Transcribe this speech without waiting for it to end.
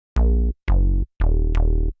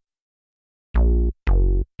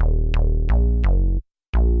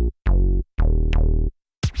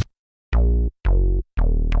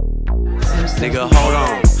Nigga, hold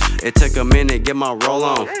on. It took a minute, get my roll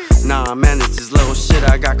on. Nah, man, it's this little shit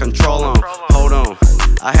I got control on. Hold on,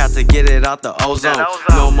 I had to get it out the ozone.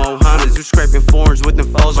 No more hunters, you scraping foreigns with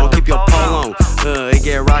them foes on. Keep your pole on. It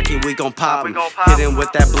get rocky, we gon' pop him. Hit him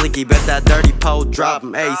with that blinky, bet that dirty pole drop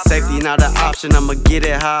him. Ayy, safety not an option, I'ma get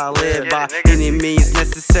it how I live. By any means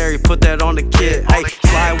necessary, put that on the kid. Ayy,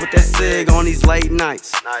 slide with that cig on these late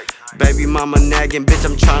nights. Baby mama nagging, bitch,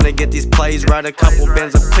 I'm tryna get these plays right. A couple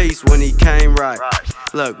bands a piece when he came right.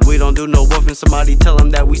 Look, we don't do no woofing, somebody tell him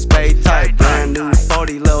that we spade tight. Brand new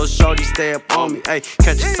 40, little shorty stay up on me. Ayy,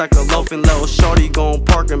 catch a sucker loafing, little shorty gon'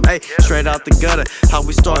 park him. Ayy, straight out the gutter, how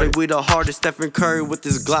we started, we the hardest. Stephen Curry with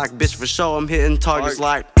this Glock, bitch, for sure I'm hitting targets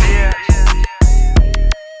like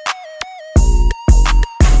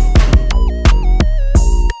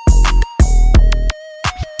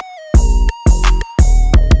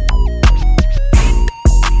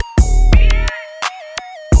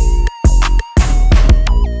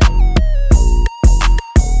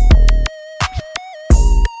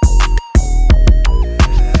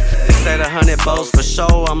said 100 bows for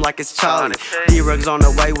sure, I'm like it's Charlie. D-Rug's on the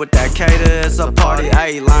way with that cater, it's a party.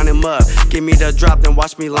 Ayy, line him up, give me the drop, then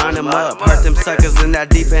watch me line him up. Hurt them suckers in that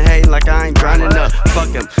deep and hating like I ain't grinding up. Fuck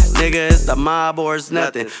him, nigga, it's the mob or it's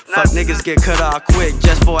nothing. Fuck niggas get cut off quick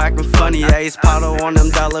just for acting funny. Ace powder on them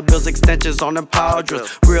dollar bills, extensions on them power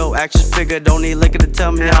drills. Real action figure, don't need liquor to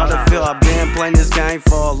tell me how to feel. I've been playing this game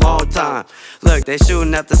for a long time. Look, they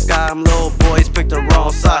shooting at the sky, them little boys picked the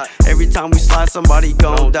wrong side. Every time we slide, somebody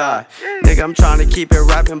gon' die. Nigga, I'm tryna keep it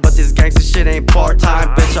rapping, but this gangsta shit ain't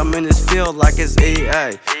part-time. Bitch, I'm in this field like it's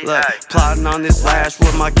EA. Look, plotting on this lash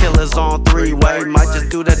with my killers on three-way. Might just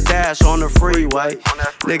do the dash on the freeway.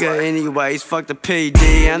 Nigga, anyways, fuck the PD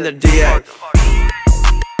and the DA.